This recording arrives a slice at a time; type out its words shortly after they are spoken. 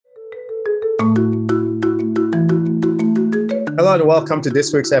Hello and welcome to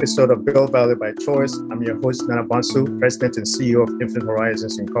this week's episode of Build Value by Choice. I'm your host, Nana Bonsu, President and CEO of Infinite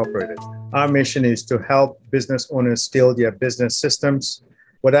Horizons Incorporated. Our mission is to help business owners scale their business systems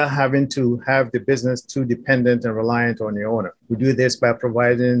without having to have the business too dependent and reliant on the owner. We do this by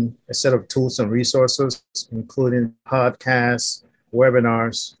providing a set of tools and resources, including podcasts,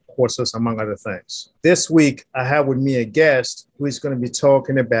 webinars, courses, among other things. This week, I have with me a guest who is going to be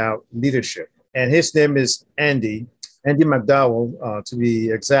talking about leadership. And his name is Andy McDowell, to be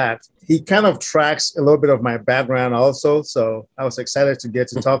exact. He kind of tracks a little bit of my background also, so I was excited to get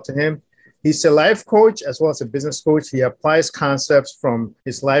to talk to him. He's a life coach as well as a business coach. He applies concepts from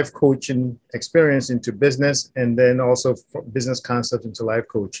his life coaching experience into business and then also business concepts into life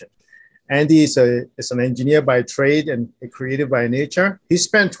coaching. Andy is an engineer by trade and a creative by nature. He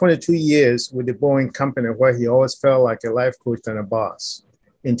spent 22 years with the Boeing company where he always felt like a life coach and a boss.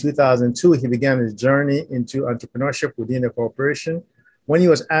 In 2002, he began his journey into entrepreneurship within the corporation when he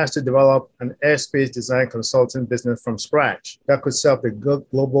was asked to develop an airspace design consulting business from scratch that could serve the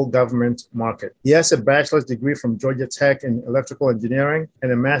global government market. He has a bachelor's degree from Georgia Tech in electrical engineering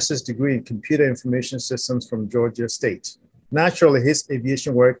and a master's degree in computer information systems from Georgia State. Naturally, his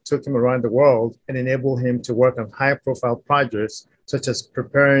aviation work took him around the world and enabled him to work on high-profile projects such as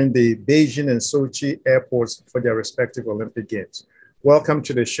preparing the Beijing and Sochi airports for their respective Olympic Games. Welcome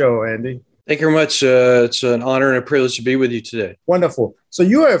to the show, Andy. Thank you very much. It's an honor and a privilege to be with you today. Wonderful. So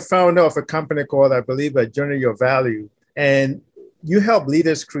you are a founder of a company called, I believe, Journey Your Value, and you help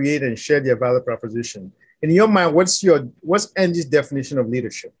leaders create and share their value proposition. In your mind, what's Andy's definition of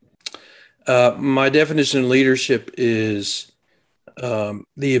leadership? My definition of leadership is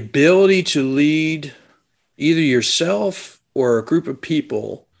the ability to lead either yourself or a group of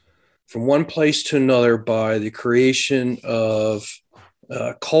people from one place to another by the creation of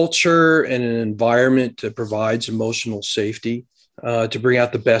culture and an environment that provides emotional safety to bring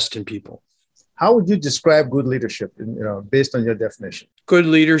out the best in people. How would you describe good leadership, based on your definition? Good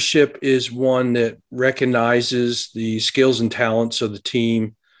leadership is one that recognizes the skills and talents of the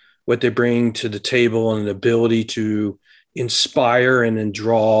team, what they bring to the table, and an ability to inspire and then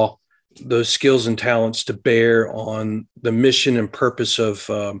draw those skills and talents to bear on the mission and purpose of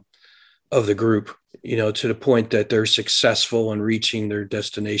the group, to the point that they're successful in reaching their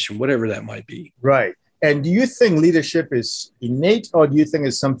destination, whatever that might be. Right. And do you think leadership is innate, or do you think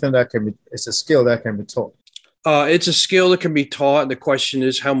it's something it's a skill that can be taught? It's a skill that can be taught. The question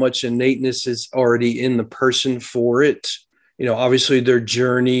is how much innateness is already in the person for it. Obviously their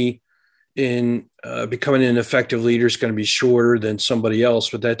journey in becoming an effective leader is going to be shorter than somebody else,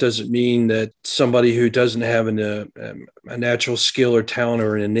 but that doesn't mean that somebody who doesn't have a natural skill or talent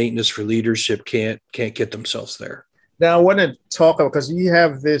or an innateness for leadership can't get themselves there. Now, I want to talk about, because you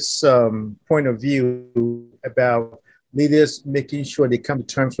have this point of view about leaders making sure they come to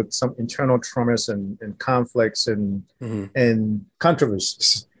terms with some internal traumas and conflicts and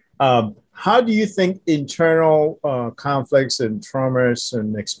controversies. How do you think internal conflicts and traumas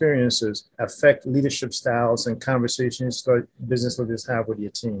and experiences affect leadership styles and conversations that business leaders have with your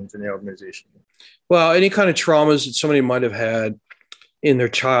teams and the organization? Well, any kind of traumas that somebody might have had in their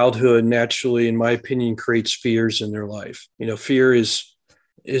childhood naturally, in my opinion, creates fears in their life. Fear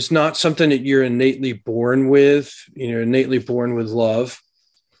is not something that you're innately born with. You're innately born with love,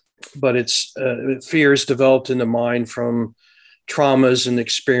 but fear is developed in the mind from traumas and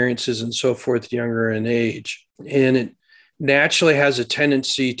experiences and so forth, younger in age. And it naturally has a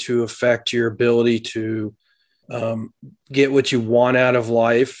tendency to affect your ability to get what you want out of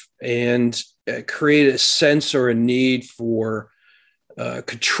life and create a sense or a need for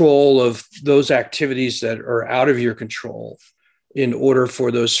control of those activities that are out of your control in order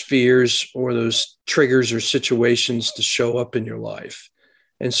for those fears or those triggers or situations to show up in your life.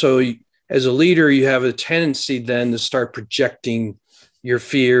 And so as a leader, you have a tendency then to start projecting your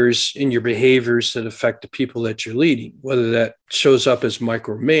fears in your behaviors that affect the people that you're leading, whether that shows up as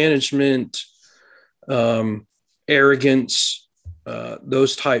micromanagement, arrogance,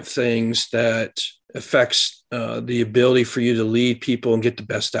 those type things that affects the ability for you to lead people and get the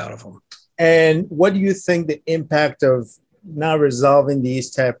best out of them. And what do you think the impact of now resolving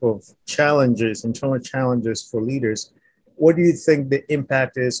these type of challenges, internal challenges for leaders, what do you think the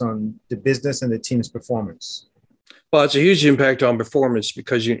impact is on the business and the team's performance? Well, it's a huge impact on performance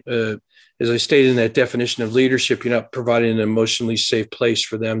because, as I stated in that definition of leadership, you're not providing an emotionally safe place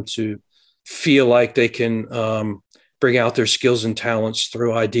for them to feel like they can bring out their skills and talents,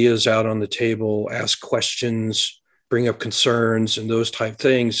 throw ideas out on the table, ask questions, bring up concerns and those type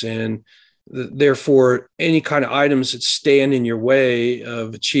things. And therefore, any kind of items that stand in your way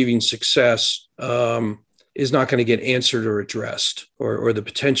of achieving success is not going to get answered or addressed, or the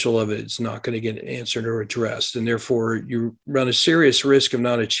potential of it is not going to get answered or addressed. And therefore, you run a serious risk of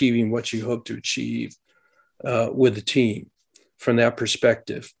not achieving what you hope to achieve with the team from that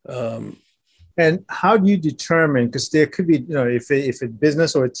perspective. And how do you determine, because there could be, if a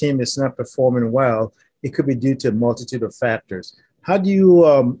business or a team is not performing well, it could be due to a multitude of factors. How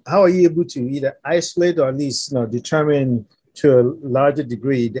are you able to either isolate or at least determine to a larger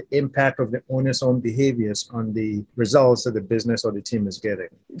degree the impact of the owner's own behaviors on the results that the business or the team is getting?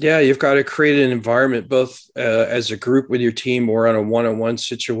 Yeah, you've got to create an environment both as a group with your team or on a one-on-one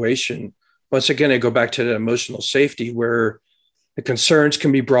situation. Once again, I go back to the emotional safety where the concerns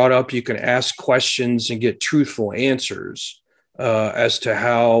can be brought up. You can ask questions and get truthful answers as to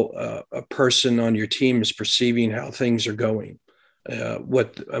how a person on your team is perceiving how things are going.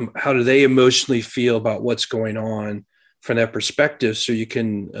 How do they emotionally feel about what's going on from that perspective? So you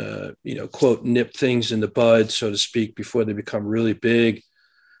can, quote, nip things in the bud, so to speak, before they become really big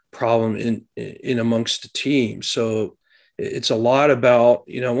problem in amongst the team. So it's a lot about,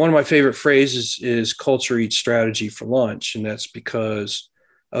 one of my favorite phrases is culture eats strategy for lunch. And that's because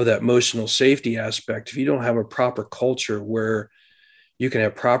of that emotional safety aspect. If you don't have a proper culture where you can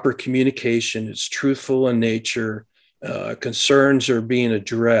have proper communication, it's truthful in nature, concerns are being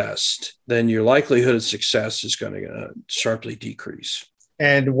addressed, then your likelihood of success is going to sharply decrease.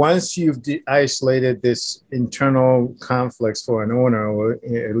 And once you've isolated this internal conflicts for an owner or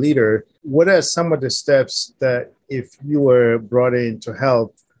a leader, what are some of the steps that, if you were brought in to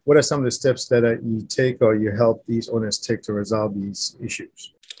help, what are some of the steps that you take or you help these owners take to resolve these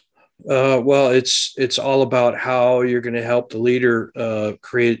issues? Well, it's all about how you're going to help the leader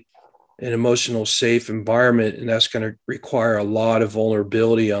create an emotional safe environment. And that's going to require a lot of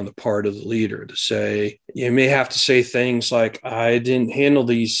vulnerability on the part of the leader to say, you may have to say things like, I didn't handle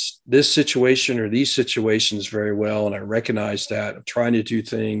this situation or these situations very well. And I recognize that. I'm trying to do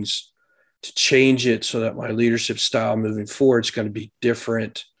things to change it so that my leadership style moving forward is going to be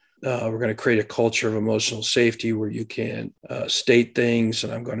different. We're going to create a culture of emotional safety where you can state things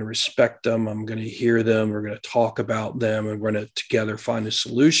and I'm going to respect them. I'm going to hear them. We're going to talk about them and we're going to together find a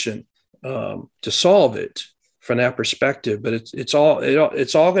solution to solve it from that perspective. But it's all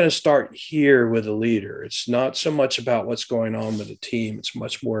going to start here with the leader. It's not so much about what's going on with the team. It's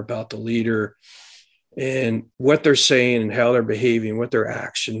much more about the leader and what they're saying and how they're behaving, what their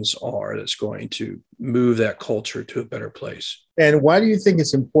actions are that's going to move that culture to a better place. And why do you think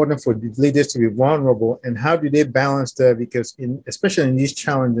it's important for leaders to be vulnerable, and how do they balance that? Because especially in these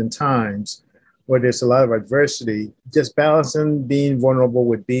challenging times where there's a lot of adversity, just balancing being vulnerable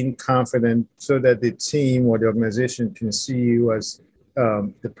with being confident so that the team or the organization can see you as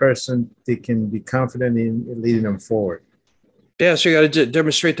the person they can be confident in leading them forward. Yeah, so you got to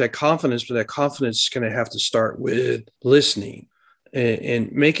demonstrate that confidence, but that confidence is going to have to start with listening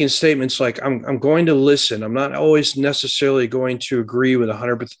and making statements like, I'm going to listen. I'm not always necessarily going to agree with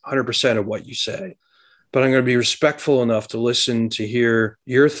 100% of what you say, but I'm going to be respectful enough to listen, to hear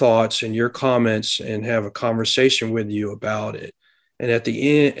your thoughts and your comments and have a conversation with you about it. And at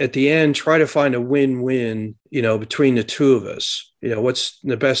the end, try to find a win-win, between the two of us. What's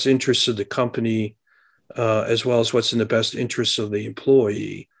in the best interest of the company, as well as what's in the best interest of the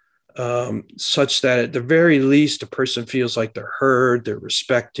employee, such that at the very least, a person feels like they're heard, they're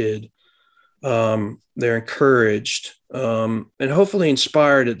respected, they're encouraged, and hopefully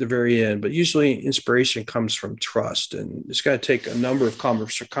inspired at the very end. But usually inspiration comes from trust, and it's got to take a number of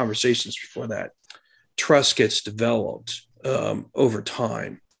conversations before that trust gets developed over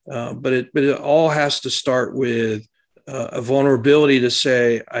time. But it all has to start with a vulnerability to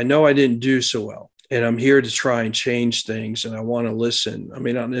say, I know I didn't do so well, and I'm here to try and change things, and I want to listen. I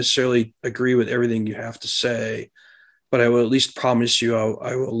may not necessarily agree with everything you have to say, but I will at least promise you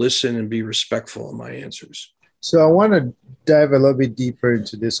I will listen and be respectful in my answers. So I want to dive a little bit deeper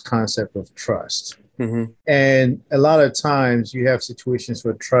into this concept of trust. Mm-hmm. And a lot of times you have situations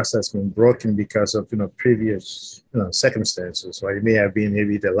where trust has been broken because of previous circumstances, right? It may have been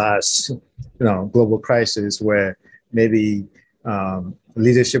maybe the last global crisis where maybe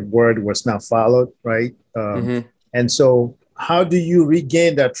leadership word was not followed, right? And so how do you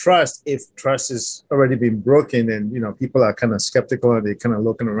regain that trust if trust has already been broken and, people are kind of skeptical and they're kind of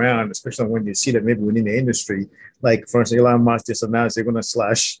looking around, especially when they see that maybe within the industry, like for instance, Elon Musk just announced they're going to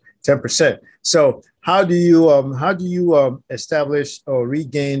slash 10%. So how do you establish or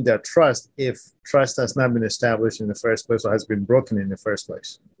regain that trust if trust has not been established in the first place or has been broken in the first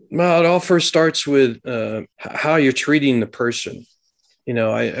place? Well, it all first starts with how you're treating the person.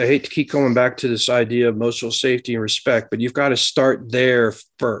 I hate to keep going back to this idea of emotional safety and respect, but you've got to start there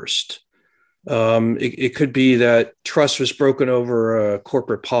first. It could be that trust was broken over a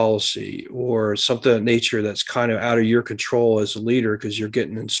corporate policy or something of nature that's kind of out of your control as a leader because you're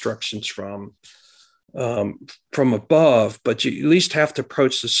getting instructions from above, but you at least have to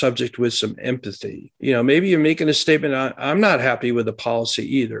approach the subject with some empathy. Maybe you're making a statement. I'm not happy with the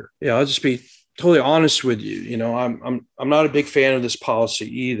policy either. I'll just be totally honest with you. I'm not a big fan of this policy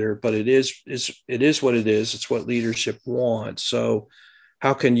either, but it is what it is. It's what leadership wants. So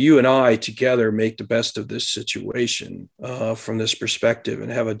how can you and I together make the best of this situation from this perspective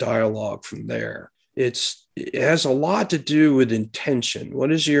and have a dialogue from there? It has a lot to do with intention.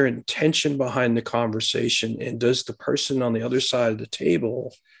 What is your intention behind the conversation? And does the person on the other side of the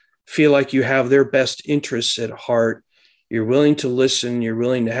table feel like you have their best interests at heart? You're willing to listen. You're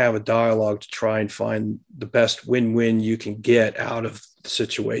willing to have a dialogue to try and find the best win-win you can get out of the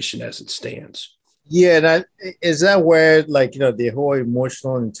situation as it stands. Yeah, is that where the whole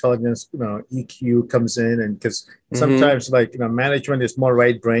emotional intelligence, EQ comes in, and because sometimes management is more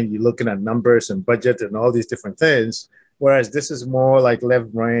right brain, you're looking at numbers and budget and all these different things, whereas this is more like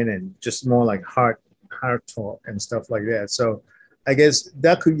left brain and just more like heart talk and stuff like that. So I guess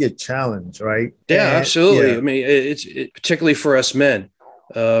that could be a challenge, right? Yeah, absolutely. Yeah. I mean, it's particularly for us men,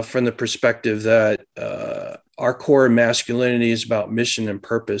 from the perspective that our core masculinity is about mission and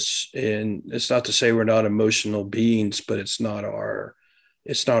purpose. And it's not to say we're not emotional beings, but it's not our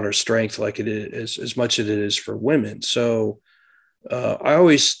strength like it is as much as it is for women. So I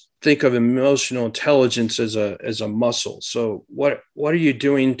always think of emotional intelligence as a muscle. So what are you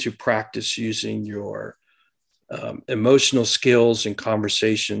doing to practice using your emotional skills and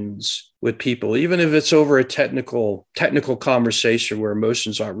conversations with people, even if it's over a technical conversation where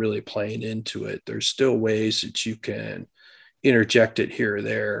emotions aren't really playing into it? There's still ways that you can interject it here or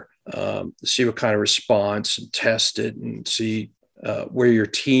there, see what kind of response, and test it and see where your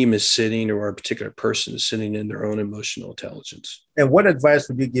team is sitting or a particular person is sitting in their own emotional intelligence. And what advice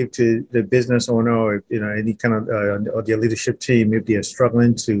would you give to the business owner or any kind of or their leadership team if they are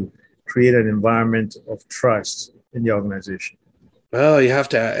struggling to create an environment of trust in the organization? Well, you have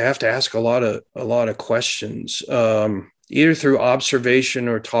to ask a lot of questions, either through observation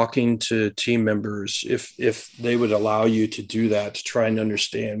or talking to team members, if they would allow you to do that, to try and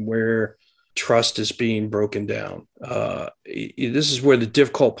understand where trust is being broken down. This is where the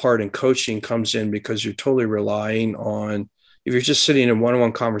difficult part in coaching comes in, because you're totally relying on, if you're just sitting in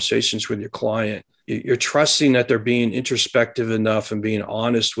one-on-one conversations with your client, you're trusting that they're being introspective enough and being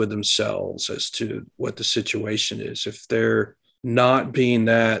honest with themselves as to what the situation is. If they're not being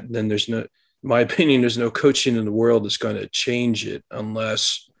that, then in my opinion, there's no coaching in the world that's going to change it,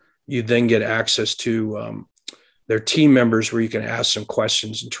 unless you then get access to their team members where you can ask some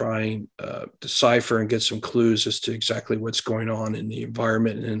questions and try and decipher and get some clues as to exactly what's going on in the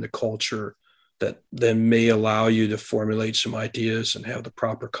environment and in the culture that then may allow you to formulate some ideas and have the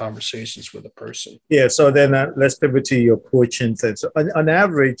proper conversations with a person. Yeah. So then let's pivot to your coaching thing. So on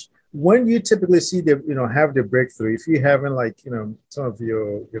average, when you typically see them, have the breakthrough, if you haven't some of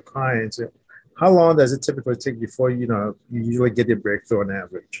your clients, how long does it typically take before, you usually get the breakthrough on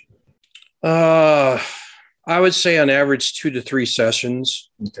average? I would say on average 2 to 3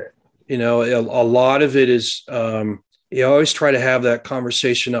 sessions. Okay. A lot of it is, you always try to have that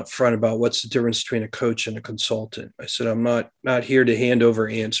conversation up front about what's the difference between a coach and a consultant. I said, I'm not here to hand over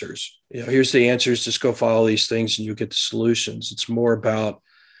answers. Here's the answers, just go follow these things and you get the solutions. It's more about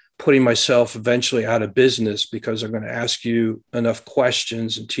putting myself eventually out of business, because I'm going to ask you enough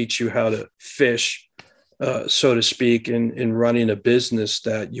questions and teach you how to fish, so to speak, in running a business,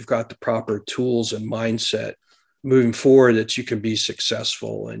 that you've got the proper tools and mindset moving forward that you can be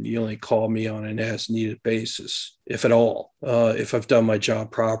successful. And you only call me on an as needed basis, if at all, if I've done my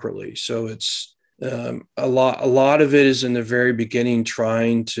job properly. So it's a lot of it is in the very beginning,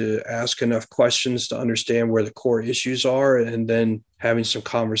 trying to ask enough questions to understand where the core issues are, and then having some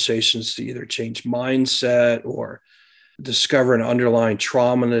conversations to either change mindset or discover an underlying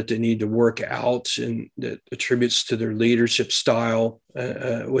trauma that they need to work out and that attributes to their leadership style,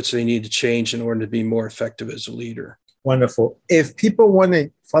 which they need to change in order to be more effective as a leader. Wonderful. If people want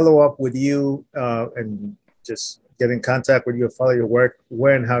to follow up with you and just get in contact with you or follow your work,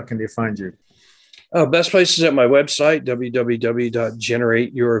 where and how can they find you? Best place is at my website,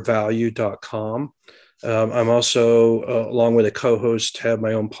 www.generateyourvalue.com. I'm also, along with a co-host, have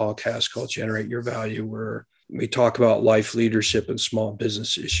my own podcast called Generate Your Value, where we talk about life, leadership, and small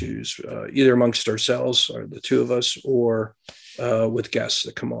business issues, either amongst ourselves, or the two of us, or with guests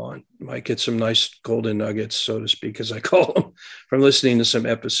that come on. You might get some nice golden nuggets, so to speak, as I call them, from listening to some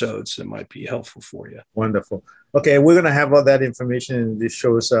episodes that might be helpful for you. Wonderful. Okay, we're gonna have all that information in this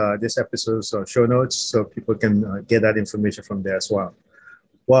episode's show notes, so people can get that information from there as well.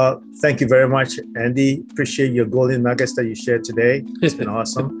 Well, thank you very much, Andy. Appreciate your golden nuggets that you shared today. It's been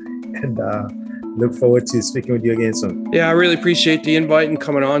awesome, and look forward to speaking with you again soon. Yeah, I really appreciate the invite and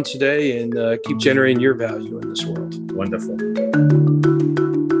coming on today, and keep generating your value in this world. Wonderful.